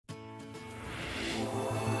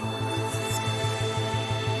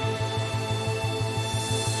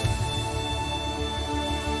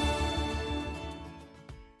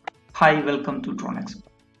Hi, welcome to TronExpert.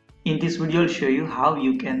 In this video, I'll show you how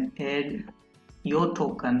you can add your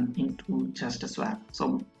token into JustSwap.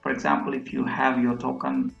 So, for example, if you have your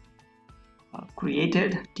token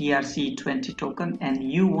created, TRC20 token,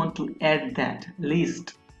 and you want to add that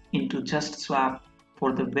list into JustSwap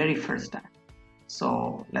for the very first time.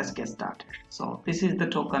 So, let's get started. So, this is the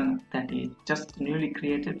token that is just newly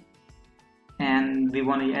created, and we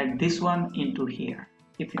want to add this one into here.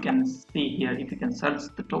 If you can see here, if you can search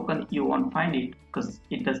the token, you won't find it because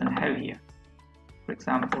it doesn't have here. For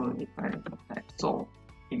example, if I type so,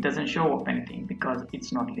 it doesn't show up anything because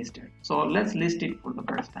it's not listed. So let's list it for the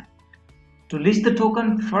first time. To list the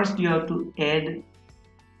token, first you have to add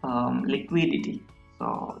liquidity.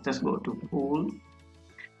 So just go to pool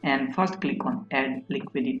and first click on add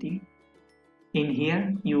liquidity. In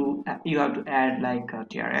here you have to add like a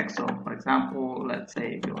TRX. So for example, let's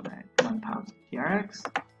say you want to add 1000 TRX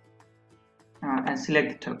and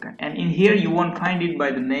select the token, and in here you won't find it by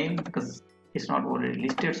the name because it's not already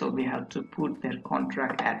listed, so we have to put their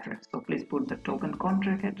contract address. So please put the token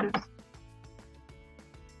contract address,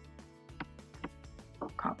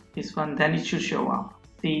 this one, then it should show up.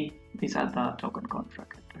 See, these are the token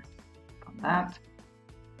contract address. From that,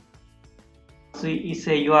 so you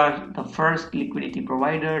say you are the first liquidity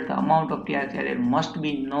provider, the amount of TRX added must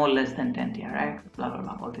be no less than 10 TRX, blah blah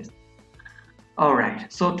blah, all this.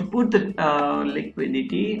 Alright, so to put the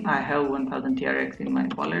liquidity, I have 1000 TRX in my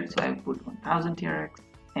wallet, so I put 1000 TRX,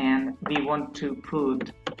 and we want to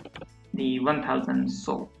put the 1000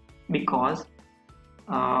 so, because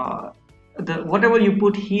whatever you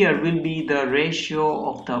put here will be the ratio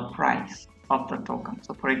of the price of the token.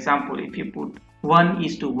 So for example, if you put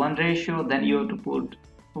 1:1 ratio, then you have to put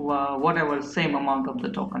whatever same amount of the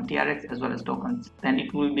token TRX as well as tokens, then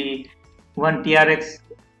it will be 1 TRX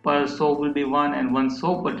per so will be 1 and 1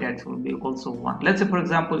 so per TRX will be also 1. Let's say for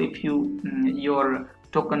example, if you your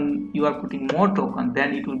token, you are putting more token,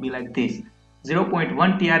 then it will be like this: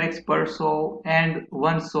 0.1 TRX per so and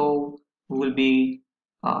 1 so will be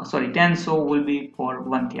 10 so will be for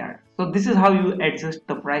 1 TRX. So this is how you adjust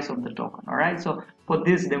the price of the token. Alright, so for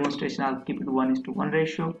this demonstration I'll keep it 1:1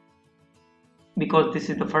 ratio because this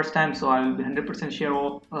is the first time, so I will be 100%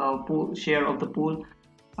 share of the pool.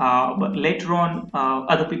 But later on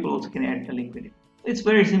other people also can add the liquidity. It's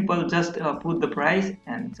very simple, just put the price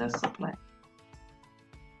and just supply,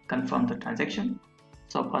 confirm the transaction.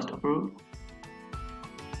 So first approve,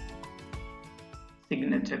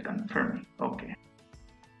 signature confirming. Okay,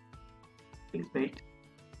 please wait.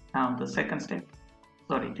 Now the second step,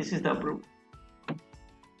 sorry, this is the approve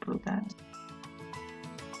that.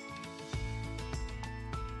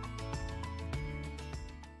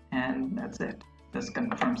 And that's it. Just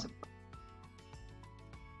confirms it.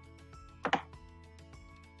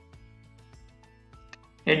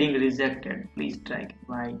 Heading rejected, please try it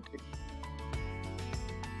right.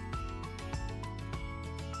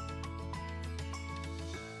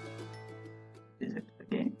 Reject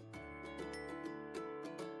again.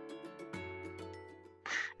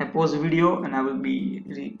 I pause the video and I will be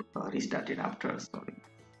restarted after. Sorry.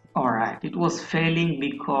 Alright, it was failing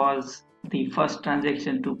because the first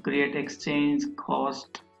transaction to create exchange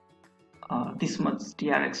cost this much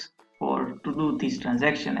TRX to do this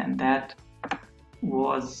transaction, and that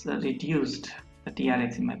was reduced the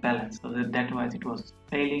TRX in my balance, so that was it was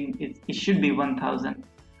failing. It should be 1000.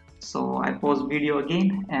 So I pause video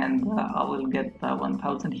again and I will get the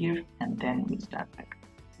 1000 here and then we'll start back.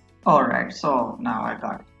 Alright, so now I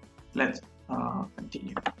got it. Let's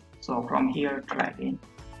continue. So from here, try again.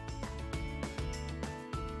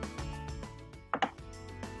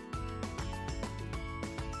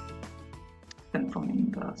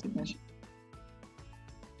 Confirming the signature.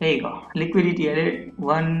 There you go. Liquidity added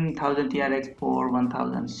 1000 TRX for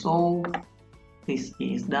 1000. So this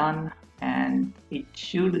is done and it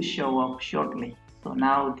should show up shortly. So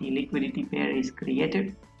now the liquidity pair is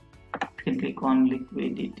created. You can click on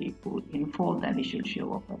liquidity pool info, then it should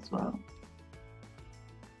show up as well.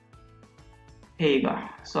 Here you go.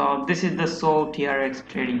 So this is the SO TRX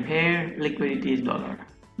trading pair. Liquidity is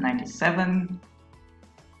 $97.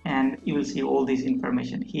 And you will see all this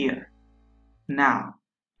information here. Now,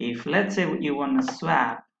 if let's say you want to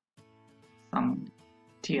swap some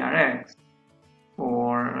TRX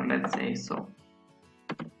for, let's say so,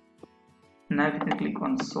 now if you can click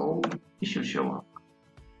on so, it should show up.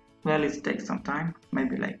 Well, it takes some time,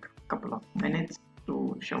 maybe like a couple of minutes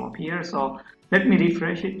to show up here. So let me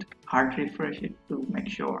refresh it, hard refresh it to make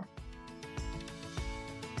sure.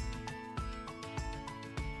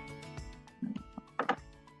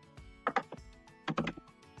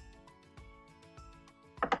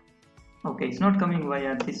 Okay, it's not coming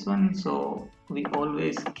via this one, so we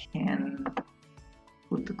always can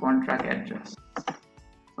put the contract address.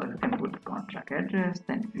 So if you can put the contract address,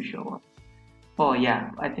 then it will show up. Oh yeah,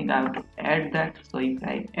 I think I have to add that. So if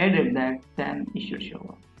I added that, then it should show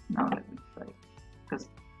up. Now let me try. Because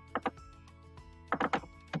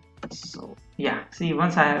so yeah, see,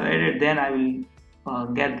 once I have added, then I will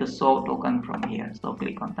get the SO token from here. So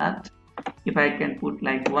click on that. If I can put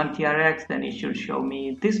like 1 TRX, then it should show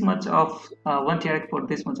me this much of 1 TRX for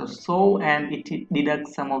this much of SO, and it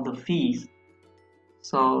deducts some of the fees.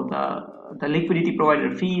 So the liquidity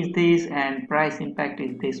provider fee is this, and price impact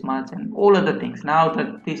is this much, and all other things. Now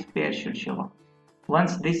that this pair should show up.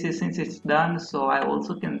 Once this is, since it's done, so I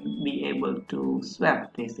also can be able to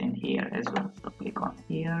swap this in here as well. So click on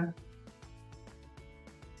here.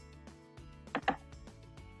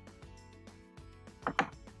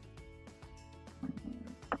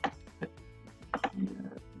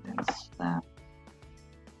 Then swap.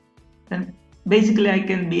 Then basically I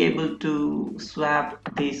can be able to swap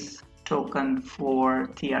this token for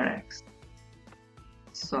TRX.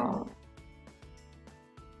 So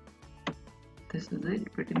this is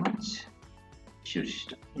it pretty much.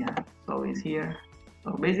 Yeah, so it's here.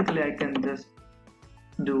 So basically I can just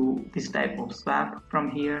do this type of swap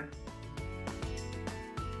from here,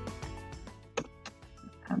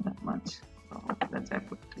 and that much. So let's say I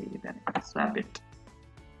put 3, then I swap it,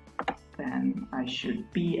 then I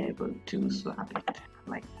should be able to swap it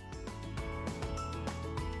like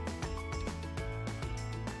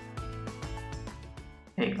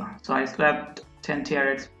there you go. So I swapped 10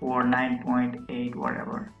 TRX for 9.8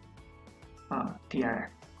 whatever TRX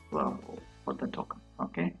for the token.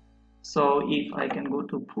 Okay, so if I can go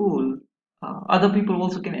to pool, other people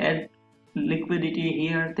also can add liquidity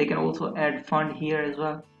here. They can also add fund here as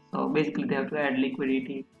well. So basically they have to add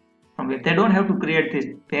liquidity from here. They don't have to create this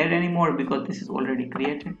pair anymore because this is already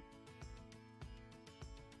created.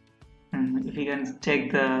 And if you can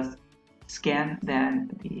check the scan, then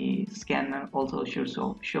the scanner also should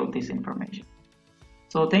show this information.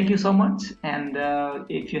 So thank you so much, and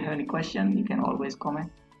if you have any question, you can always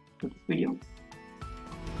comment to this video.